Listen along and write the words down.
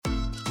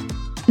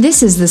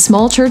This is the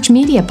Small Church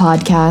Media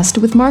Podcast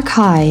with Mark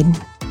Hyde.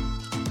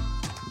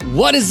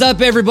 What is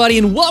up, everybody,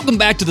 and welcome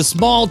back to the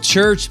Small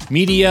Church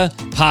Media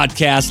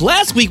Podcast.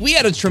 Last week, we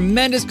had a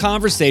tremendous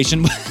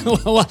conversation.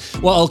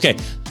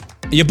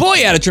 Your boy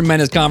had a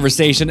tremendous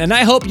conversation, and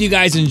I hope you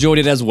guys enjoyed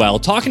it as well,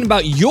 talking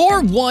about your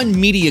one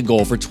media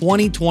goal for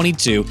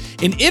 2022.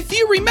 And if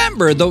you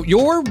remember,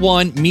 your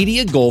one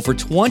media goal for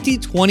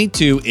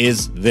 2022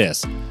 is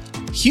this: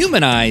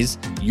 humanize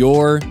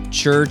your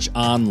church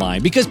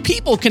online, because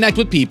people connect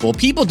with people.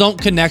 People don't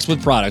connect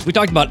with products. We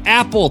talked about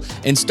Apple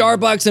and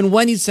Starbucks and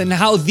Wendy's and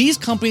how these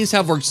companies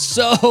have worked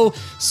so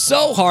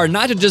hard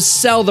not to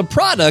just sell the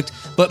product,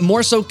 but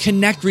more so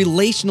connect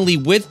relationally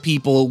with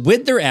people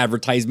with their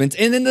advertisements.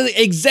 And in the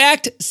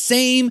exact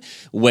same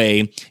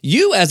way,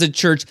 you as a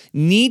church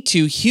need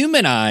to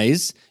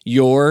humanize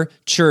your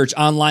church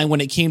online when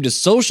it came to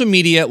social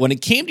media, when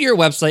it came to your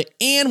website,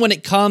 and when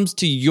it comes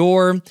to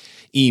your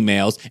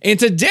emails. And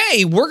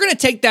today, we're going to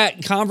take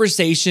that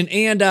conversation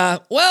and,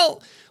 we're going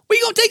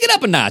to take it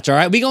up a notch, all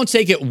right? We're going to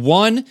take it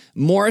one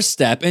more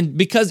step. And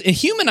because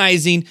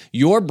humanizing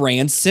your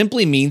brand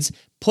simply means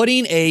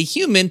putting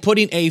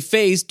a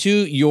face to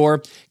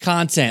your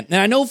content. And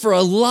I know for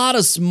a lot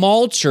of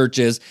small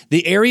churches,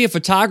 the area of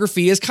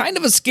photography is kind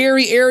of a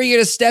scary area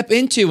to step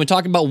into and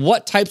talk about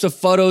what types of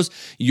photos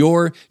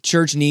your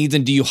church needs.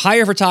 And do you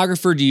hire a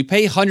photographer? Do you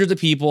pay hundreds of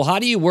people? How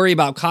do you worry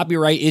about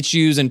copyright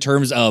issues in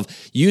terms of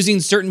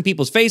using certain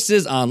people's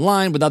faces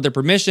online without their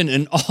permission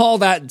and all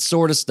that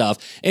sort of stuff?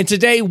 And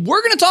today,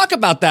 we're going to talk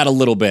about that a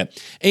little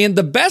bit. And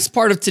the best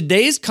part of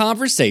today's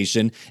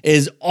conversation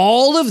is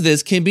all of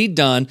this can be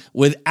done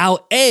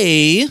without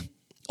A,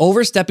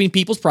 overstepping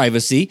people's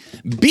privacy,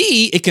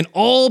 B, it can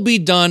all be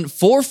done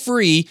for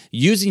free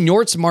using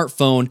your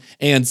smartphone,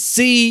 and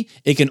C,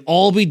 it can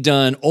all be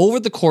done over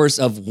the course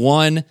of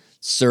one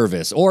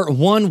service, or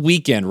one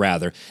weekend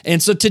rather.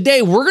 And so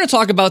today we're going to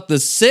talk about the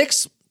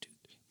six.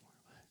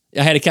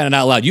 I had to count it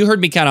out loud. You heard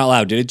me count out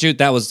loud, didn't you?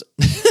 That was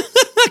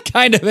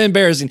kind of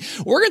embarrassing.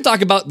 We're going to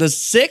talk about the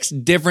 6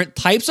 different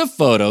types of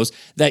photos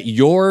that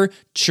your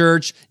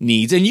church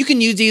needs. And you can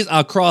use these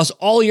across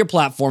all your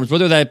platforms,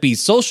 whether that be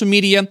social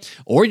media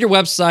or your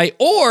website,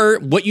 or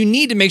what you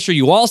need to make sure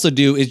you also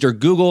do is your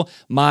Google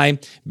My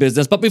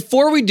Business. But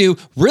before we do,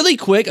 really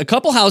quick, a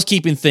couple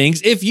housekeeping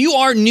things. If you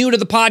are new to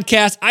the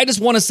podcast, I just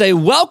want to say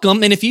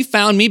welcome. And if you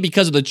found me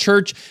because of the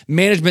church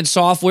management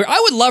software, I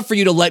would love for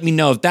you to let me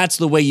know if that's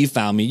the way you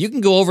found me. You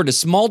can go over to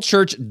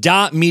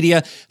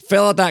smallchurch.media,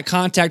 fill out that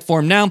contact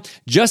form now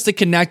just to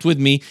connect with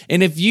me.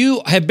 And if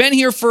you have been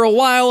here for a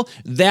while,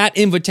 that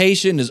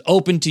invitation is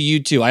open to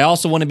you too. I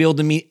also want to be able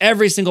to meet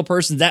every single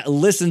person that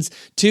listens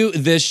to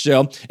this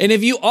show. And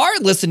if you are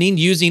listening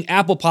using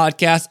Apple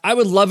Podcasts, I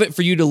would love it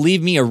for you to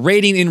leave me a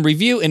rating and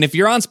review. And if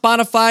you're on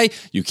Spotify,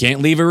 you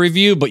can't leave a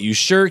review, but you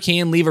sure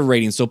can leave a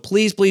rating. So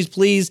please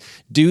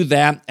do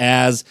that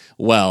as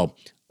well.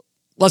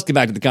 Let's get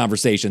back to the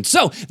conversation.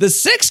 So the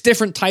 6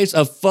 different types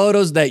of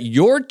photos that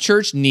your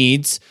church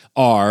needs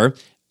are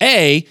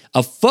A,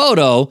 a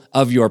photo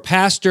of your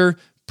pastor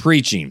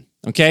preaching.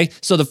 Okay,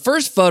 so the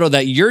first photo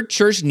that your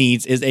church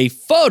needs is a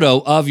photo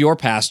of your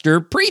pastor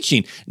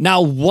preaching.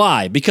 Now,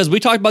 why? Because we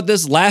talked about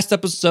this last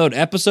episode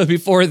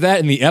before that,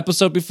 and the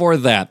episode before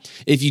that.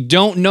 If you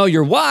don't know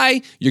your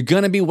why, you're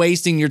going to be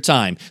wasting your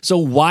time. So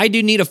why do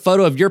you need a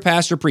photo of your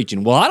pastor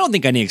preaching? Well, I don't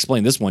think I need to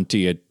explain this one to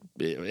you.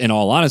 In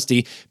all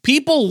honesty,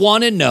 people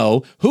want to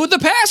know who the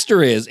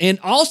pastor is, and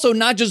also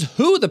not just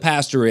who the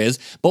pastor is,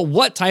 but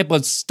what type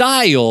of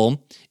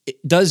style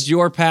does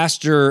your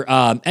pastor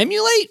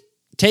emulate?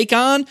 Take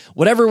on,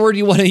 whatever word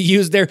you want to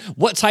use there.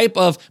 What type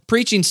of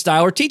preaching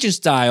style or teaching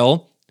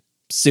style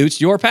suits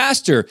your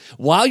pastor?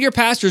 While your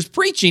pastor's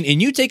preaching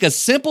and you take a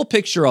simple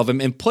picture of him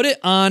and put it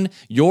on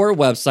your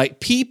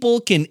website,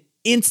 people can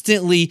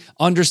instantly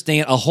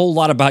understand a whole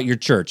lot about your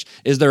church.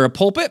 Is there a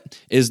pulpit?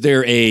 Is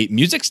there a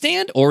music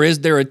stand? Or is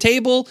there a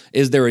table?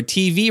 Is there a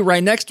TV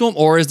right next to him?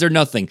 Or is there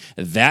nothing?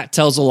 That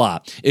tells a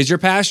lot. Is your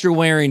pastor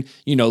wearing,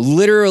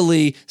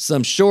 literally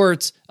some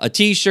shorts, a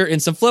t-shirt, and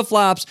some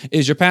flip-flops?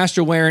 Is your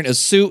pastor wearing a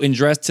suit and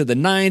dressed to the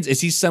nines? Is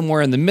he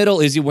somewhere in the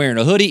middle? Is he wearing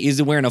a hoodie? Is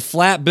he wearing a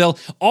flat bill?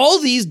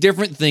 All these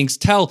different things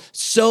tell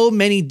so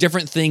many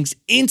different things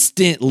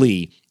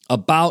instantly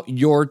about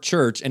your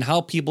church and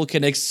how people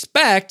can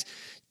expect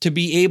to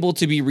be able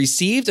to be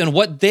received and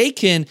what they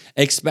can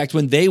expect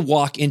when they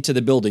walk into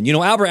the building.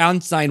 Albert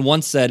Einstein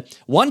once said,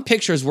 one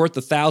picture is worth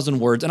 1,000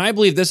 words. And I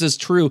believe this is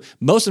true,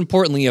 most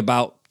importantly,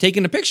 about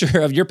taking a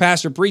picture of your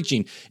pastor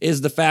preaching,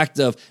 is the fact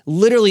of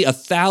literally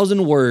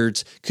 1,000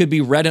 words could be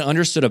read and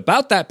understood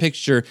about that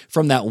picture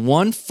from that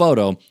one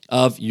photo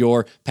of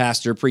your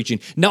pastor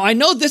preaching. Now, I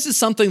know this is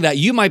something that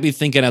you might be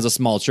thinking as a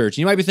small church.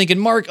 You might be thinking,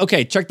 Mark,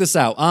 okay, check this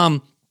out.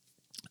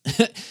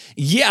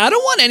 Yeah, I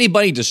don't want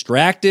anybody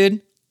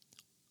distracted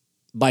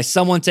by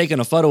someone taking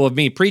a photo of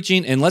me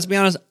preaching. And let's be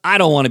honest, I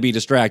don't want to be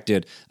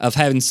distracted of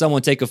having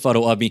someone take a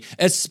photo of me,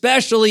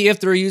 especially if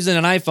they're using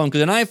an iPhone,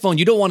 because an iPhone,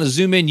 you don't want to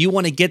zoom in. You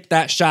want to get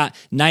that shot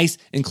nice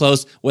and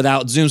close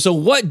without zoom. So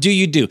what do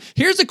you do?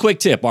 Here's a quick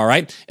tip, all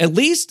right? At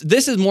least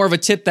this is more of a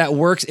tip that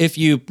works if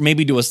you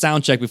maybe do a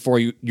sound check before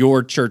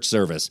your church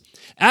service.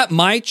 At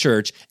my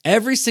church,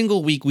 every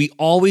single week, we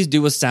always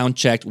do a sound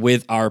check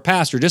with our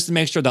pastor just to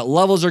make sure that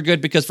levels are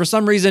good, because for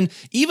some reason,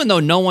 even though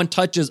no one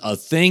touches a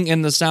thing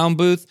in the sound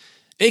booth,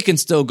 it can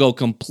still go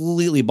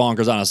completely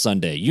bonkers on a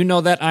Sunday. You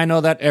know that, I know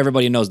that,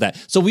 everybody knows that.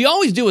 So we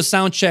always do a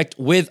sound check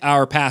with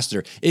our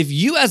pastor. If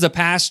you as a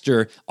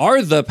pastor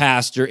are the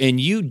pastor and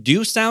you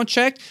do sound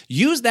check,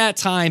 use that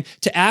time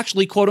to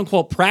actually quote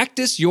unquote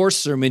practice your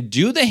sermon,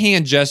 do the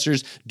hand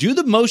gestures, do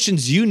the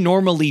motions you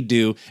normally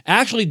do,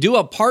 actually do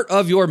a part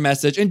of your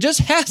message, and just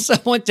have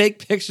someone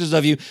take pictures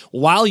of you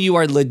while you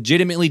are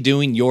legitimately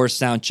doing your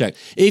sound check.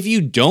 If you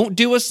don't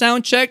do a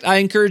sound check, I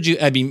encourage you,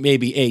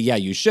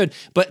 you should,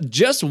 but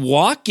just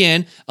walk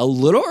in a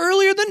little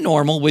earlier than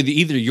normal with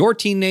either your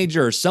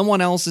teenager or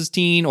someone else's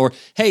teen, or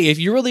hey, if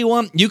you really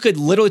want, you could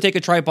literally take a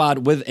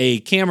tripod with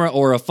a camera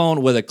or a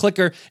phone with a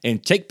clicker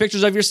and take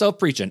pictures of yourself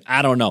preaching.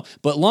 I don't know.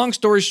 But long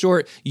story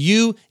short,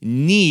 you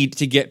need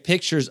to get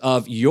pictures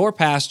of your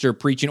pastor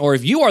preaching, or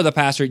if you are the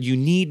pastor, you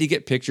need to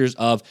get pictures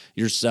of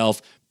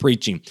yourself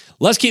preaching.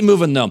 Let's keep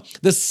moving though.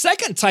 The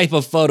second type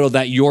of photo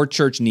that your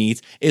church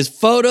needs is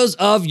photos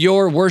of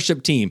your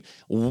worship team.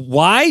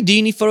 Why do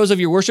you need photos of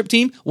your worship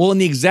team? Well, in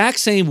the exact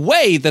same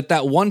way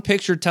that one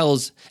picture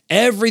tells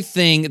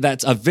everything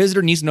that a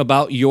visitor needs to know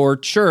about your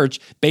church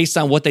based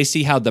on what they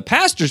see how the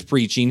pastor's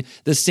preaching,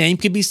 the same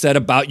could be said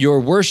about your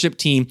worship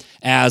team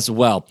as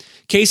well.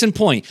 Case in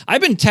point,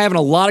 I've been having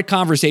a lot of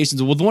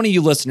conversations with one of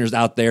you listeners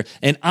out there,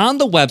 and on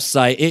the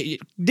website,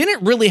 it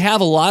didn't really have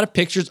a lot of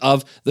pictures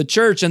of the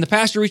church, and the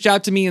pastor reached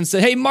out to me and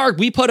said, hey, Mark,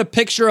 we put a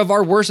picture of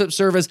our worship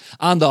service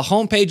on the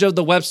homepage of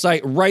the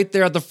website right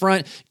there at the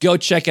front. Go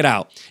check it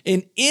out.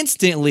 And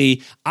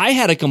instantly, I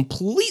had a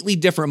completely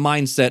different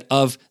mindset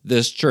of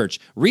this church.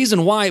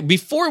 Reason why,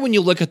 before when you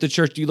look at the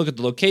church, you look at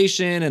the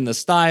location and the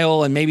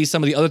style and maybe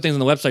some of the other things on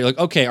the website, you're like,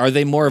 okay, are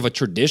they more of a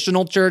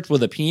traditional church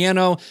with a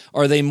piano?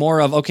 Are they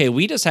more of, okay,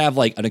 we just have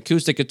like an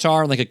acoustic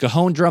guitar, like a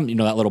cajon drum, you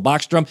know, that little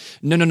box drum?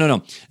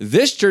 No.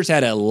 This church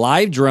had a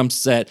live drum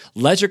set,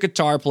 electric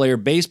guitar player,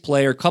 bass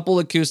player, couple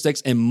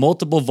acoustics, and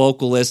multiple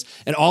vocalists.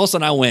 And all of a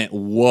sudden I went,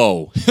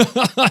 whoa,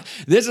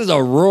 this is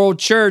a rural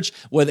church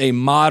with a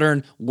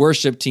modern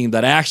worship team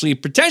that actually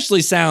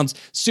potentially sounds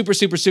super,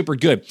 super, super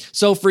good.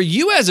 So for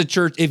you as a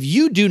church, if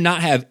you do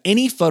not have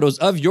any photos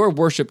of your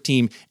worship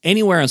team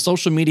anywhere on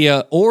social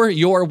media or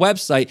your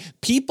website,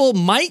 people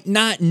might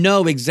not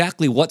know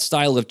exactly what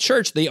style of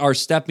church they are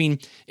stepping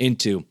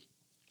into.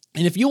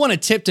 And if you want a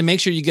tip to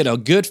make sure you get a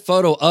good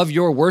photo of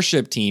your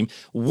worship team,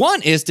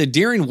 one is to,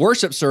 during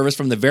worship service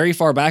from the very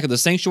far back of the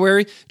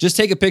sanctuary, just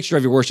take a picture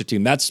of your worship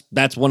team.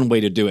 That's one way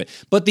to do it.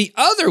 But the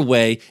other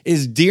way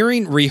is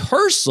during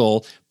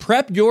rehearsal,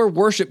 prep your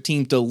worship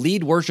team to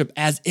lead worship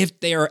as if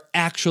they are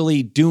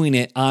actually doing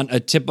it on a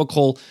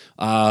typical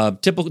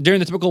during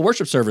the typical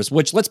worship service,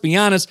 which, let's be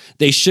honest,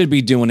 they should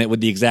be doing it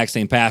with the exact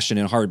same passion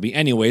and heartbeat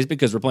anyways,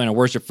 because we're playing our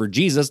worship for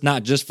Jesus,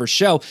 not just for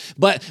show.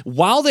 But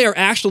while they are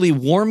actually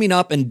warming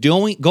up and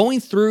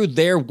going through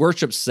their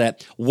worship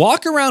set,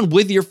 walk around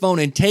with your phone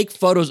and take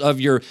photos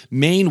of your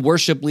main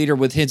worship leader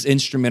with his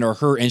instrument or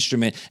her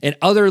instrument and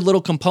other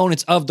little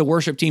components of the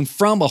worship team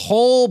from a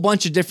whole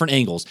bunch of different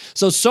angles.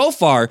 So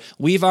far,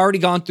 we've already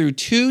gone through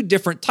 2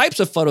 different types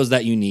of photos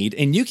that you need,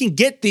 and you can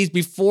get these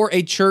before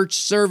a church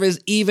service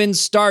even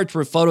starts,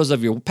 with photos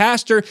of your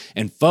pastor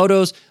and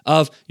photos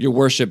of your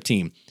worship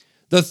team.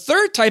 The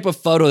third type of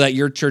photo that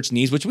your church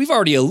needs, which we've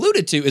already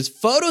alluded to, is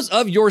photos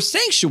of your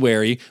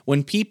sanctuary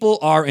when people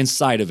are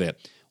inside of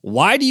it.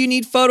 Why do you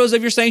need photos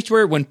of your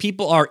sanctuary when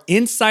people are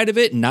inside of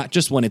it, not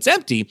just when it's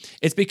empty?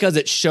 It's because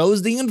it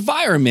shows the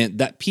environment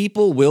that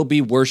people will be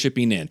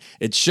worshiping in.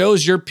 It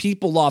shows your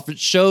people off. It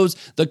shows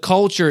the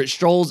culture. It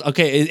shows,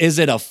 okay, is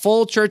it a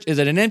full church? Is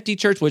it an empty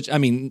church? Which, I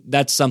mean,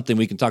 that's something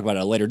we can talk about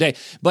at a later day.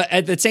 But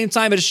at the same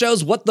time, it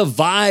shows what the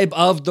vibe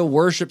of the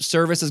worship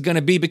service is going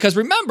to be. Because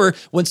remember,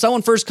 when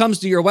someone first comes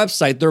to your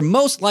website, they're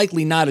most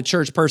likely not a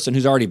church person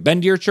who's already been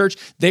to your church.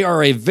 They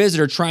are a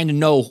visitor trying to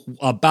know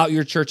about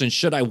your church and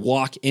should I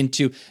walk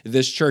into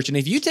this church. And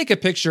if you take a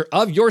picture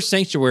of your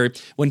sanctuary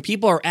when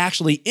people are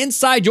actually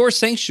inside your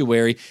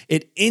sanctuary,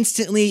 it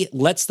instantly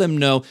lets them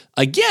know,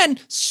 again,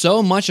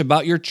 so much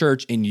about your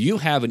church, and you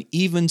haven't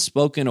even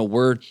spoken a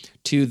word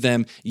to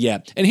them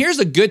yet. And here's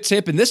a good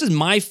tip, and this is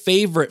my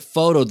favorite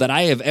photo that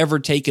I have ever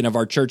taken of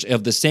our church,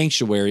 of the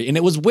sanctuary, and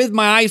it was with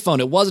my iPhone.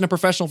 It wasn't a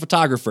professional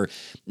photographer.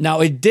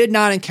 Now, it did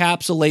not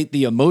encapsulate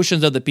the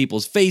emotions of the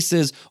people's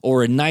faces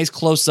or a nice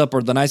close-up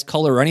or the nice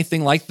color or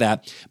anything like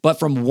that, but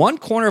from one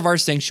corner of our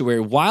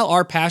sanctuary, while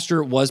our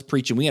pastor was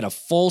preaching, we had a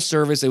full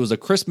service. It was a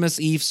Christmas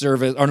Eve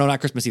service, or no, not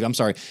Christmas Eve, I'm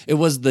sorry. It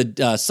was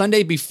the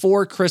Sunday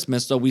before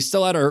Christmas, so we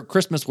still had our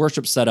Christmas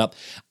worship set up.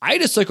 I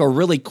just took a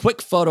really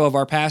quick photo of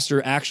our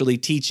pastor actually literally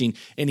teaching,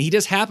 and he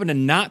just happened to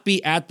not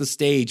be at the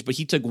stage, but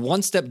he took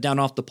one step down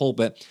off the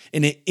pulpit,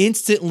 and it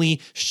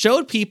instantly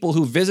showed people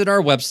who visit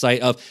our website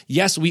of,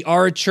 yes, we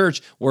are a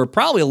church. We're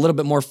probably a little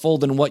bit more full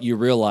than what you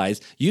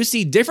realize. You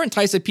see different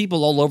types of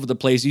people all over the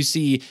place. You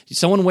see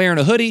someone wearing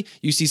a hoodie.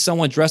 You see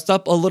someone dressed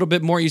up a little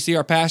bit more. You see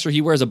our pastor,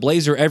 he wears a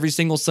blazer every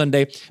single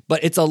Sunday,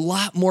 but it's a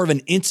lot more of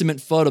an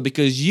intimate photo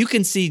because you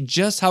can see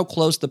just how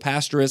close the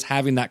pastor is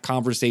having that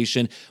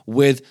conversation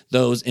with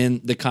those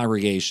in the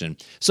congregation.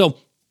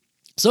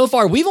 So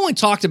far, we've only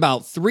talked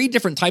about 3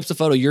 different types of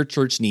photo your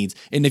church needs.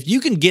 And if you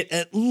can get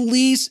at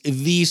least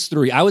these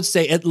 3, I would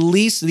say at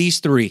least these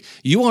 3,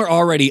 you are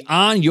already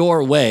on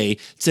your way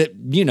to,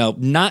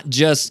 not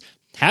just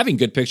having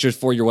good pictures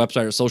for your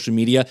website or social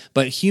media,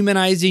 but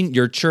humanizing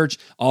your church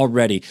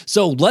already.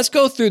 So let's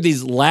go through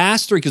these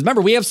last 3, because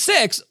remember, we have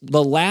 6,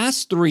 the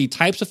last 3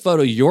 types of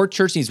photo your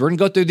church needs. We're going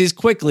to go through these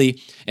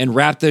quickly and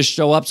wrap this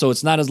show up so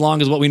it's not as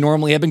long as what we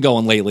normally have been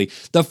going lately.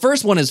 The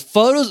first one is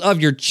photos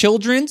of your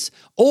children's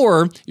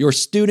or your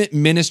student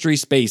ministry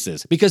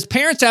spaces, because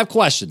parents have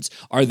questions.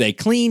 Are they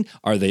clean?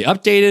 Are they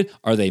updated?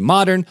 Are they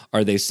modern?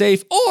 Are they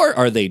safe? Or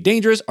are they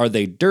dangerous? Are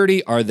they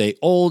dirty? Are they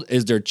old?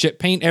 Is there chip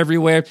paint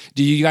everywhere?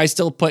 Do you guys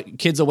still put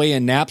kids away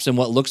in naps in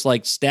what looks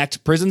like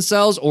stacked prison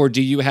cells, or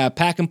do you have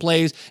pack and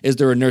plays? Is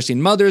there a nursing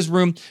mother's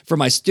room for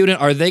my student?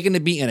 Are they going to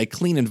be in a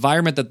clean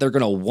environment that they're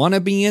going to want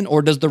to be in,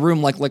 or does the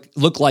room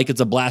look like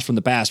it's a blast from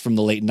the past from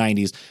the late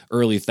 90s,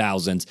 early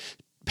thousands?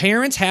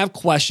 Parents have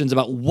questions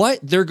about what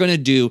they're going to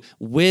do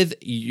with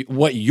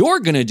what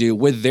you're going to do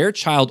with their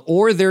child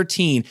or their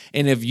teen.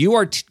 And if you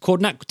are,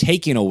 quote, not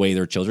taking away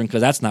their children, because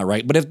that's not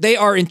right, but if they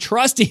are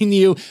entrusting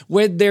you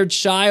with their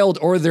child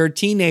or their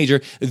teenager,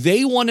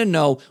 they want to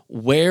know,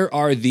 where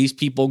are these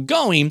people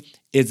going?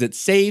 Is it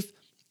safe?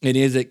 And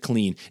is it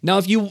clean?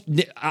 Now,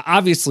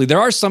 obviously,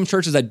 there are some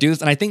churches that do this,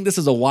 and I think this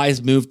is a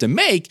wise move to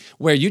make,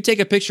 where you take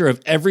a picture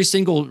of every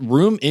single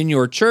room in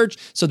your church,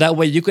 so that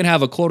way you can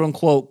have a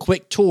quote-unquote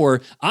quick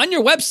tour on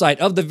your website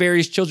of the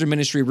various children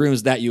ministry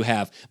rooms that you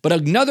have. But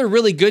another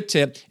really good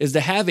tip is to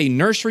have a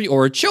nursery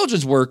or a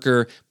children's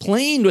worker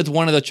playing with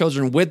one of the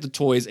children with the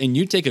toys, and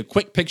you take a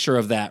quick picture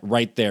of that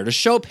right there to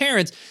show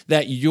parents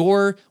that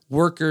your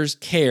workers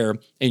care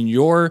and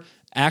your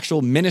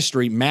actual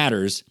ministry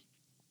matters,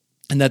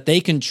 and that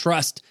they can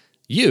trust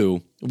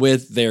you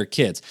with their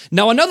kids.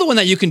 Now, another one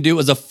that you can do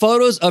is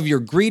photos of your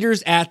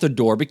greeters at the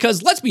door,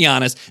 because let's be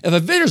honest, if a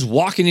visitor's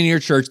walking into your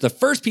church, the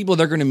first people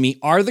they're going to meet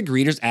are the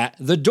greeters at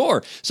the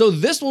door. So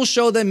this will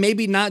show them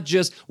maybe not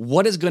just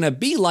what it's going to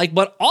be like,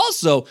 but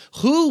also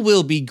who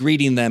will be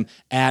greeting them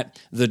at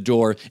the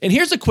door. And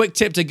here's a quick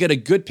tip to get a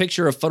good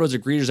picture of photos of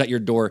greeters at your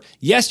door.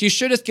 Yes, you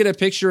should just get a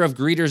picture of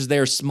greeters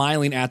there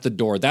smiling at the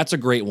door. That's a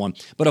great one.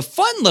 But a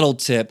fun little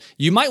tip,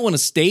 you might want to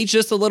stage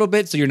this a little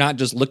bit so you're not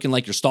just looking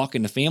like you're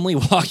stalking the family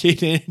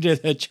walking into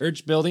the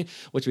church building,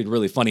 which would be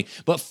really funny.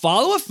 But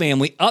follow a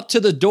family up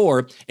to the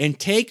door and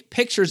take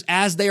pictures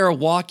as they are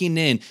walking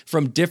in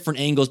from different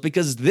angles,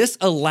 because this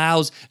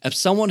allows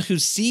someone who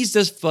sees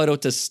this photo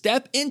to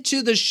step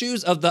into the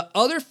shoes of the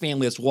other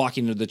family that's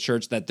walking into the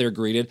church that they're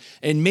greeted.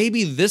 And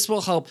maybe this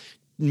will help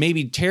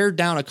tear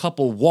down a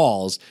couple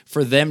walls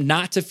for them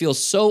not to feel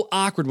so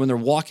awkward when they're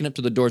walking up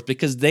to the doors,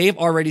 because they've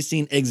already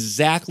seen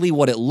exactly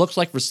what it looks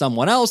like for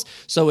someone else.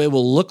 So it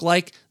will look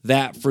like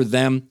that for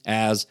them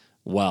as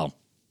well.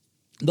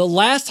 The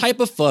last type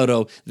of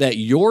photo that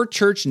your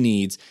church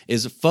needs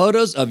is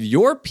photos of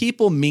your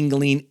people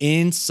mingling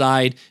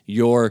inside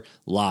your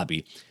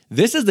lobby.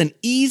 This is an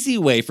easy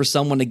way for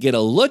someone to get a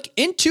look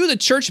into the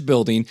church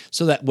building,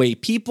 so that way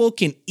people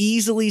can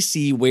easily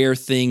see where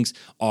things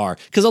are.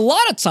 Because a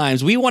lot of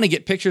times we want to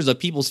get pictures of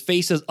people's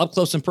faces up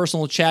close and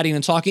personal, chatting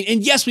and talking.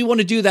 And yes, we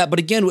want to do that. But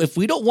again, if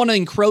we don't want to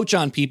encroach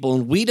on people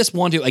and we just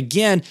want to,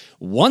 again,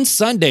 one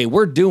Sunday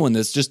we're doing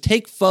this, just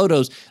take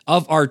photos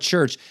of our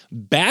church,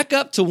 back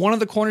up to one of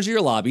the corners of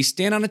your lobby,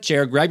 stand on a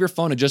chair, grab your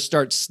phone and just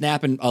start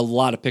snapping a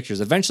lot of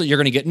pictures. Eventually you're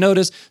going to get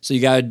noticed. So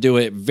you got to do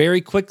it very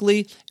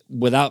quickly,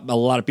 without a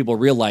lot of people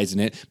realizing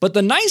it. But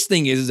the nice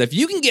thing is if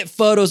you can get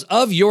photos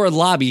of your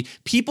lobby,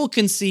 people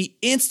can see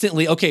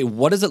instantly, okay,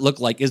 what does it look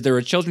like? Is there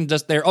a children's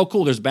desk there? Oh,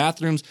 cool, there's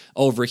bathrooms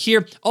over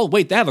here. Oh,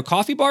 wait, they have a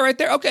coffee bar right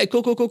there? Okay,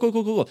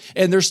 cool.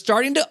 And they're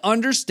starting to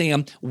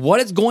understand what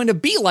it's going to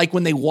be like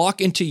when they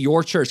walk into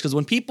your church. Because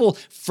when people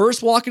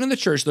first walk into the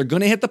church, they're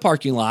going to hit the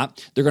parking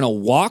lot. They're going to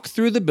walk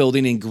through the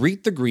building and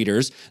greet the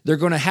greeters. They're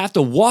going to have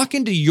to walk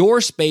into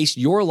your space,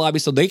 your lobby,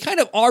 so they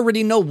kind of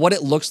already know what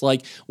it looks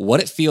like,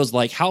 what it feels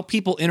like, how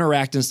people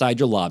interact inside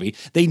your lobby.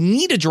 They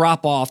need to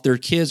drop off their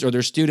kids or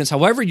their students,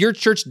 however your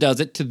church does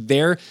it, to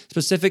their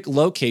specific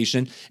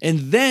location. And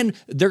then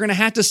they're going to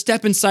have to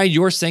step inside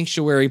your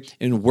sanctuary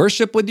and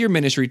worship with your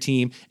ministry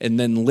team, and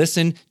then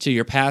listen to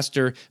your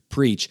pastor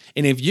preach.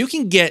 And if you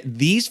can get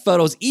these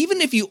photos, even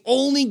if you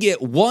only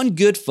get one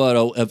good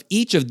photo of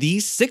each of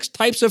these 6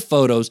 types of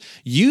photos,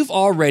 you've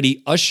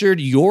already ushered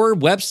your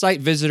website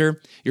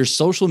visitor, your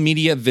social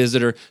media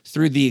visitor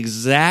through the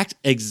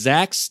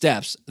exact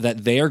steps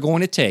that they are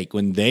going to take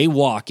when they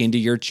walk into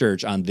your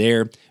church on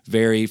their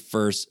very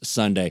first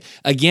Sunday.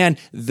 Again,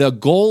 the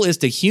goal is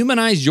to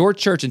humanize your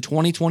church in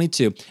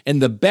 2022.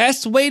 And the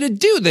best way to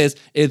do this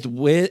is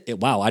with,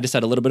 wow, I just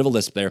had a little bit of a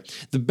lisp there.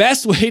 The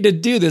best way to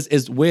do this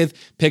is with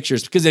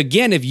pictures. Because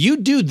again, if you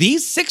do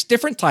these 6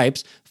 different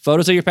types,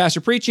 photos of your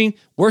pastor preaching,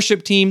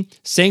 worship team,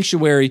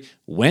 sanctuary,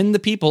 when the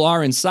people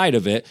are inside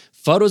of it,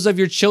 photos of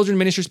your children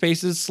ministry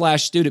spaces /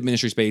 student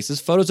ministry spaces,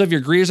 photos of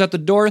your greeters at the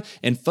door,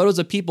 and photos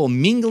of people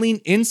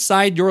mingling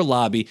inside your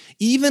lobby.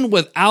 Even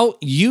without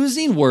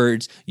using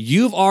words,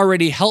 you've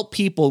already helped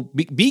people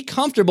be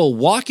comfortable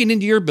walking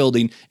into your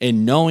building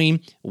and knowing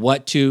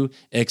what to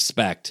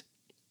expect.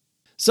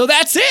 So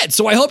that's it.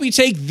 So I hope you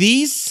take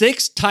these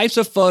 6 types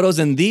of photos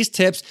and these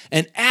tips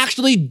and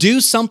actually do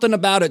something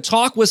about it.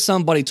 Talk with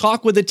somebody,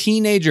 talk with a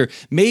teenager,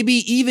 maybe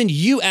even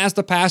you as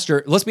the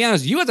pastor. Let's be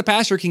honest, you as the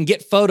pastor can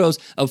get photos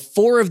of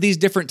 4 of these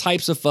different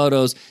types of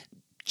photos,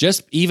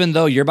 just even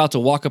though you're about to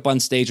walk up on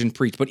stage and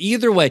preach. But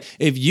either way,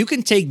 if you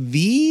can take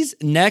these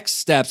next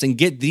steps and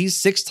get these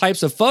 6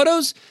 types of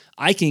photos,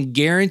 I can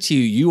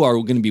guarantee you are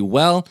going to be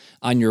well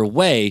on your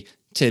way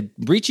to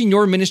reaching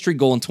your ministry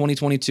goal in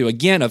 2022,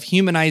 again, of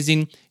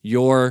humanizing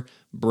your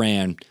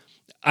brand.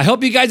 I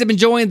hope you guys have been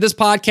enjoying this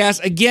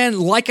podcast. Again,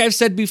 like I've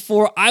said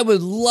before, I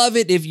would love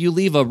it if you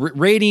leave a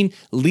rating,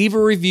 leave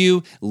a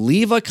review,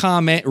 leave a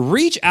comment,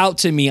 reach out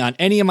to me on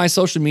any of my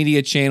social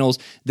media channels.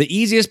 The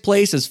easiest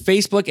place is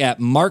Facebook at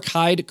Mark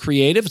Hyde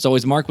Creative. It's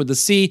always Mark with a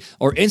C,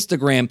 or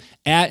Instagram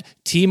at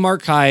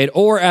 @TMarkHyde,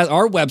 or at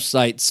our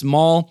website,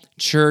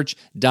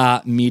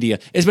 smallchurch.media.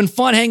 It's been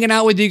fun hanging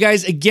out with you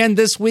guys again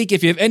this week.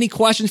 If you have any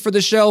questions for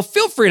the show,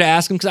 feel free to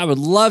ask them, because I would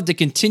love to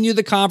continue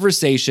the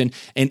conversation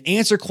and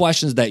answer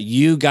questions that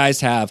you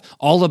guys have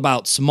all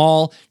about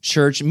small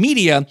church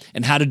media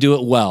and how to do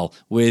it well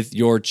with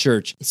your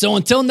church. So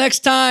until next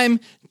time,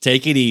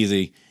 take it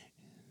easy.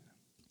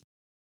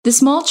 The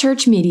Small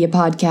Church Media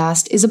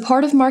Podcast is a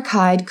part of Mark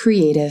Hyde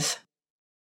Creative.